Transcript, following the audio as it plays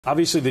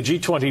Obviously, the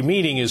G20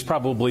 meeting is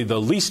probably the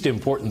least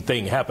important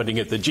thing happening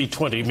at the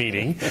G20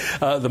 meeting.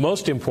 The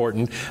most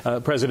important,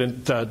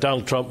 President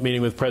Donald Trump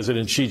meeting with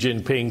President Xi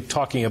Jinping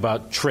talking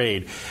about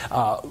trade.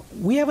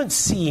 We haven't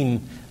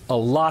seen a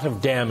lot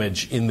of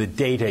damage in the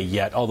data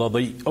yet, although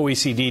the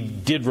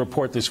OECD did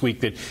report this week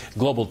that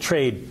global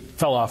trade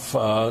fell off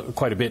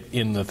quite a bit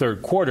in the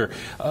third quarter.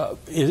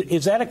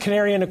 Is that a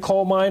canary in a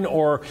coal mine,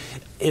 or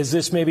is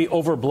this maybe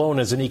overblown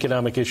as an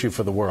economic issue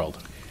for the world?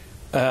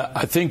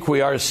 I think we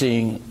are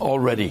seeing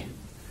already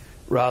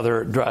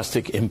rather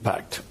drastic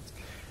impact.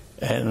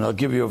 And I'll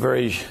give you a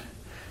very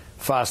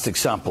fast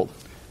example.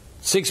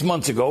 6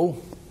 months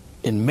ago,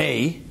 in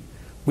May,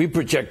 we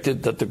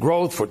projected that the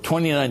growth for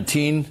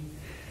 2019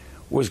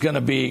 was going to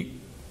be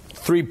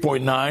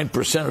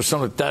 3.9% or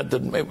something like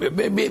that.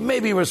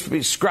 Maybe it was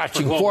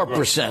scratching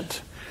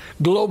 4%.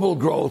 Global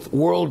growth,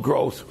 world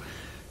growth,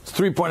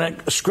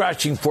 3.9,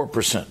 scratching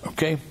 4%,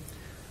 okay?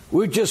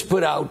 We just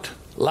put out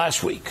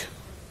last week,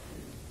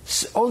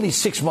 only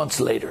 6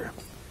 months later,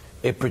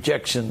 a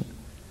projection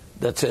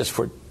that says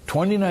for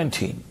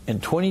 2019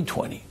 and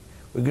 2020,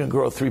 we're going to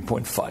grow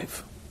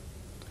 3.5.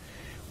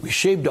 We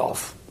shaved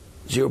off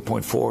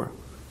 0.4,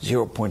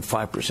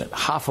 0.5%,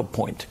 half a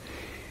point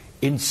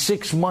in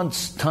 6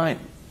 months' time.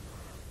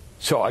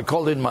 So I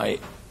called in my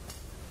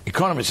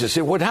economist. I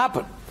said, what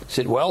happened? I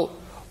said, well,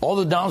 all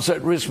the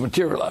downside risk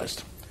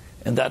materialized,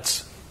 and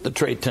that's the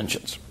trade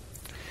tensions.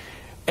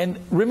 And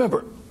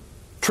remember,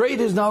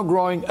 trade is now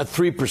growing at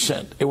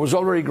 3%. It was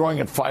already growing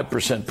at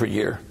 5% per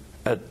year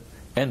at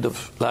end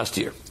of last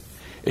year.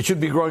 It should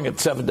be growing at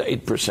 7 to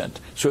 8%.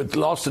 So it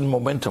lost in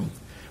momentum.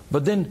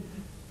 But then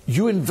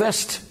you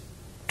invest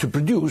to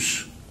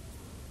produce,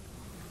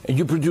 and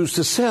you produce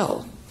to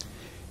sell.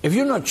 If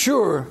you're not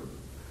sure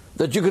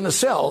that you're going to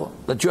sell,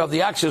 that you have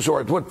the access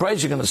or at what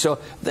price you're going to sell,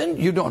 then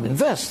you don't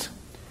invest.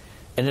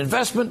 And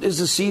investment is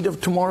the seed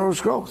of tomorrow's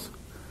growth.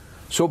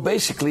 So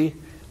basically,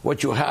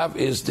 what you have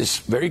is this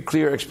very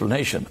clear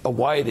explanation of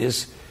why it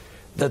is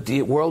that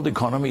the world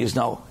economy is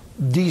now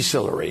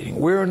decelerating.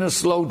 We're in a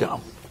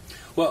slowdown.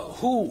 Well,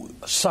 who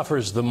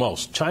suffers the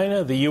most?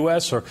 China, the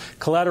U.S., or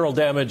collateral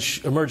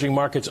damage, emerging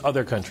markets,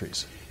 other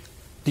countries?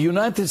 The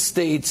United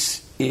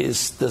States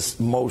is the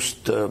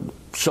most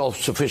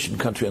self-sufficient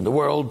country in the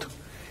world.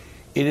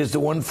 It is the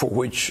one for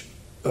which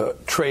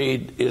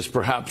trade is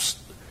perhaps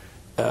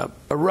a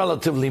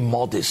relatively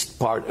modest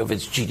part of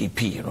its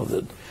GDP. You know,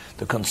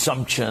 the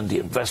consumption, the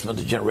investment,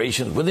 the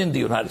generation within the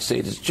United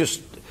States is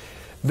just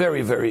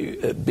very,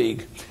 very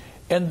big.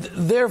 And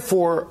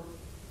therefore,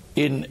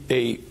 in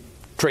a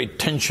trade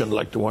tension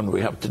like the one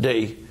we have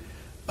today,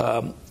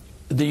 the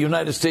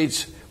United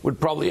States would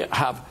probably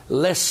have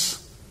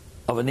less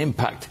of an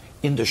impact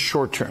in the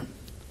short term.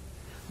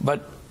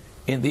 But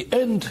in the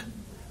end,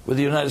 with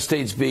the United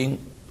States being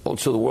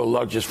also the world's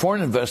largest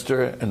foreign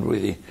investor and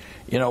really,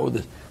 you know,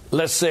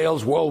 less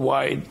sales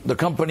worldwide, the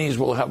companies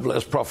will have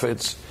less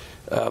profits.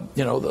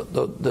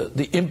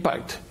 The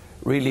impact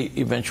really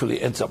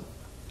eventually ends up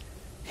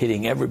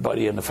hitting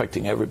everybody and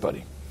affecting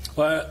everybody.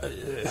 Well,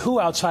 who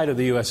outside of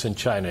the U.S. and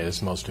China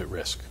is most at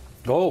risk?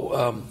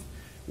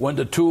 When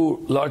the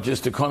two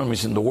largest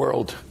economies in the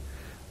world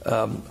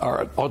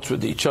are at odds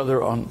with each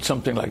other on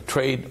something like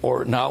trade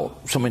or now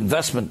some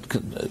investment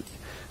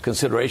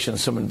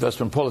considerations, some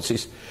investment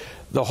policies,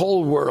 the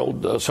whole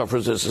world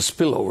suffers as a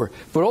spillover.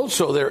 But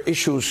also there are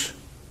issues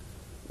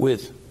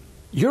with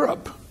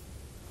Europe.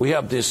 We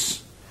have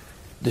this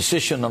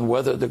decision on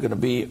whether there are going to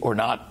be or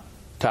not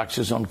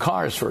taxes on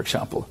cars, for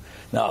example.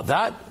 Now,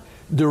 that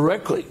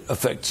directly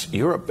affects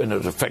Europe, and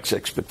it affects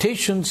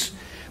expectations,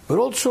 but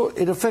also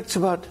it affects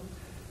about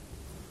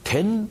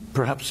 10,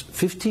 perhaps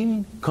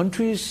 15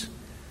 countries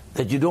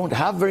that you don't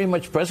have very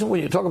much present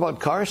when you talk about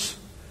cars.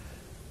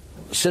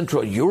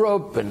 Central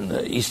Europe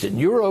and Eastern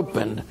Europe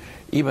and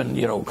even,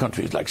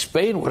 countries like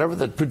Spain, whatever,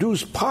 that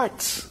produce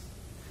parts.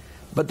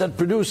 But that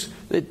produce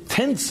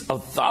tens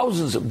of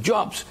thousands of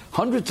jobs,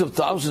 hundreds of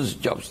thousands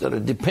of jobs that are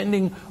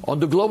depending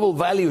on the global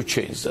value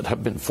chains that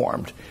have been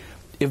formed.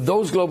 If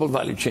those global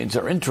value chains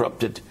are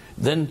interrupted,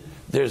 then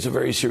there's a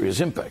very serious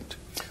impact.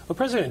 Well,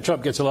 President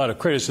Trump gets a lot of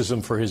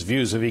criticism for his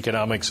views of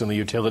economics and the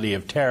utility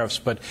of tariffs,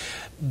 but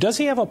does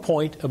he have a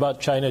point about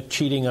China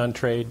cheating on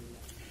trade?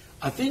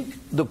 I think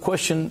the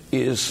question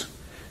is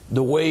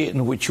the way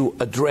in which you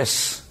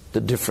address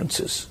the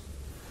differences.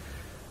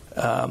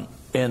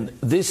 And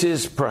this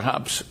is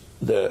perhaps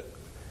the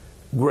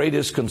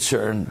greatest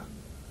concern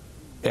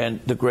and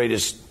the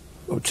greatest,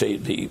 I would say,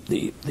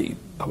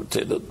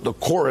 the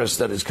chorus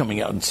that is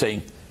coming out and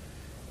saying,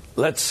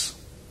 let's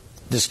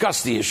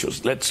discuss the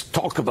issues, let's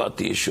talk about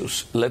the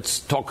issues, let's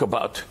talk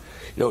about,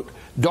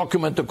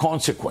 document the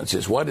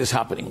consequences, what is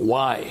happening,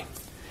 why.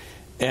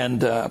 And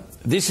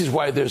this is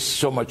why there's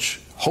so much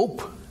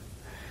hope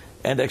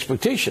and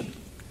expectation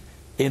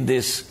in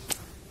this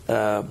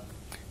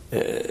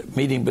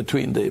meeting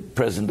between the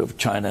president of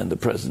China and the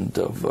president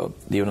of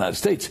the United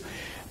States.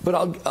 But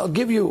I'll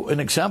give you an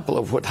example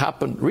of what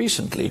happened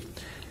recently.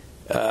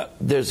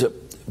 There's a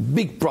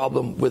big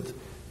problem with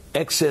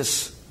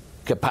excess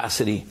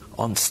capacity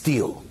on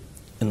steel.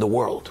 in the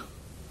world.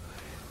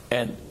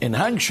 And in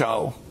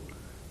Hangzhou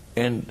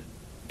in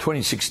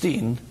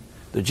 2016,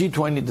 the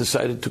G20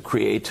 decided to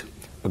create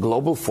a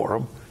global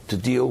forum to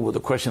deal with the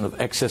question of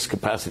excess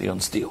capacity on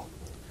steel.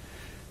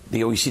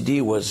 The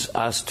OECD was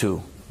asked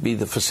to be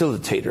the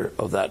facilitator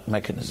of that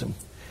mechanism.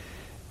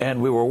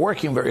 And we were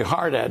working very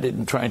hard at it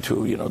and trying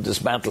to,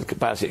 dismantle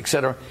capacity, et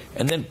cetera.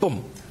 And then,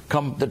 boom,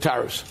 come the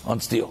tariffs on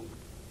steel.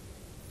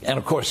 And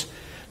of course,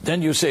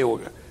 then you say,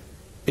 well,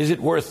 is it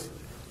worth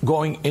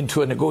going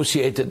into a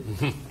negotiated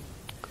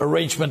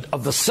arrangement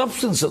of the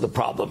substance of the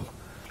problem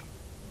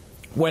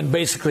when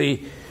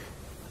basically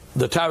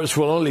the tariffs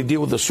will only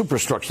deal with the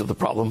superstructure of the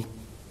problem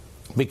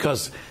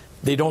because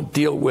they don't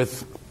deal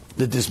with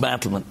the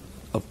dismantlement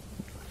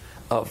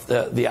of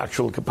the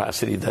actual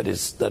capacity that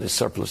is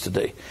surplus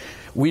today.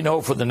 We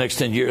know for the next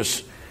 10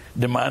 years,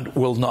 demand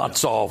will not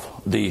solve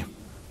the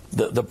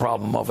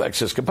problem of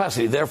excess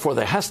capacity. Therefore,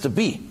 there has to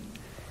be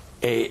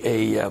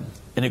a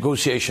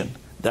negotiation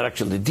that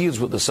actually deals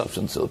with the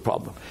substance of the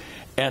problem.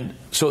 And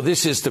so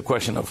this is the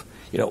question of,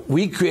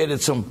 we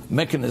created some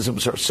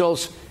mechanisms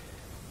ourselves,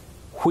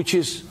 which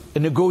is a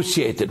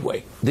negotiated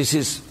way. This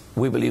is,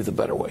 we believe, the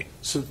better way.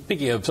 So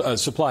speaking of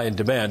supply and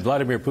demand,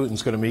 Vladimir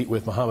Putin's going to meet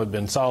with Mohammed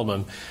bin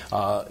Salman.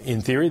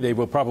 In theory, they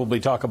will probably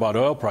talk about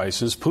oil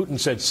prices. Putin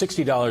said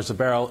 $60 a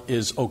barrel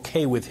is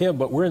okay with him,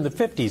 but we're in the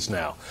 50s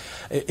now.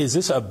 Is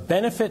this a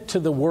benefit to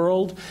the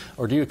world,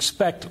 or do you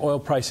expect oil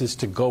prices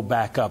to go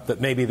back up,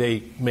 that maybe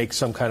they make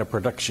some kind of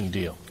production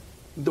deal?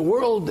 The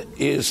world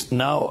is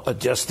now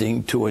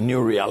adjusting to a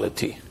new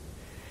reality,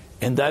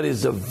 and that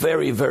is a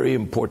very, very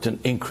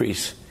important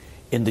increase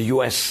in the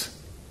U.S.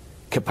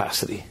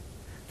 capacity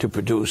to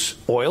produce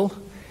oil,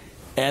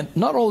 and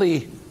not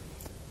only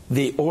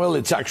the oil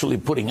it's actually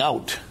putting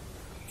out,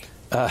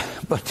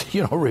 but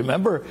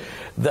remember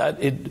that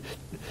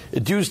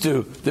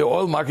the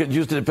oil market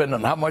used to depend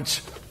on how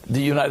much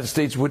the United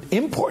States would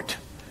import,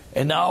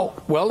 and now,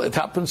 well, it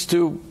happens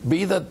to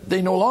be that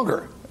they no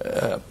longer.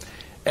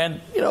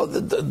 And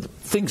the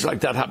things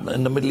like that happen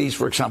in the Middle East,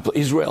 for example.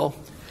 Israel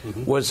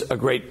was a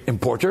great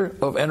importer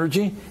of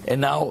energy,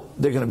 and now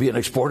they're going to be an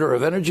exporter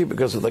of energy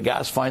because of the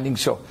gas findings.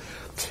 So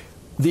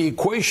the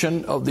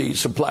equation of the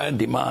supply and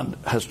demand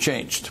has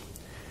changed.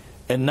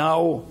 And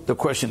now the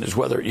question is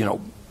whether,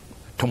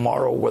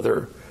 tomorrow,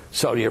 whether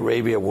Saudi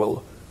Arabia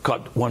will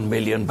cut 1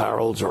 million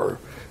barrels or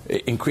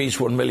increase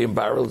 1 million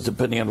barrels,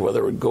 depending on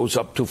whether it goes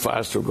up too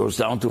fast or goes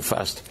down too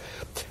fast.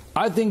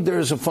 I think there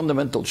is a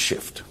fundamental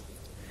shift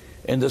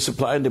in the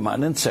supply and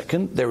demand. And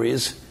second, there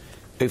is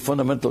a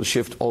fundamental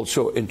shift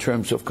also in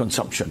terms of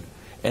consumption.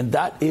 And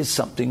that is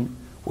something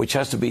which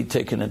has to be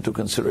taken into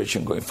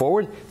consideration going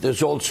forward.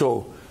 There's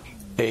also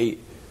a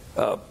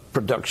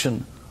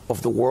production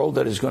of the world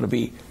that is going to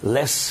be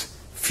less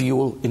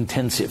fuel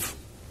intensive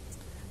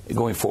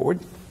going forward.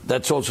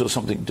 That's also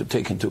something to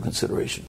take into consideration.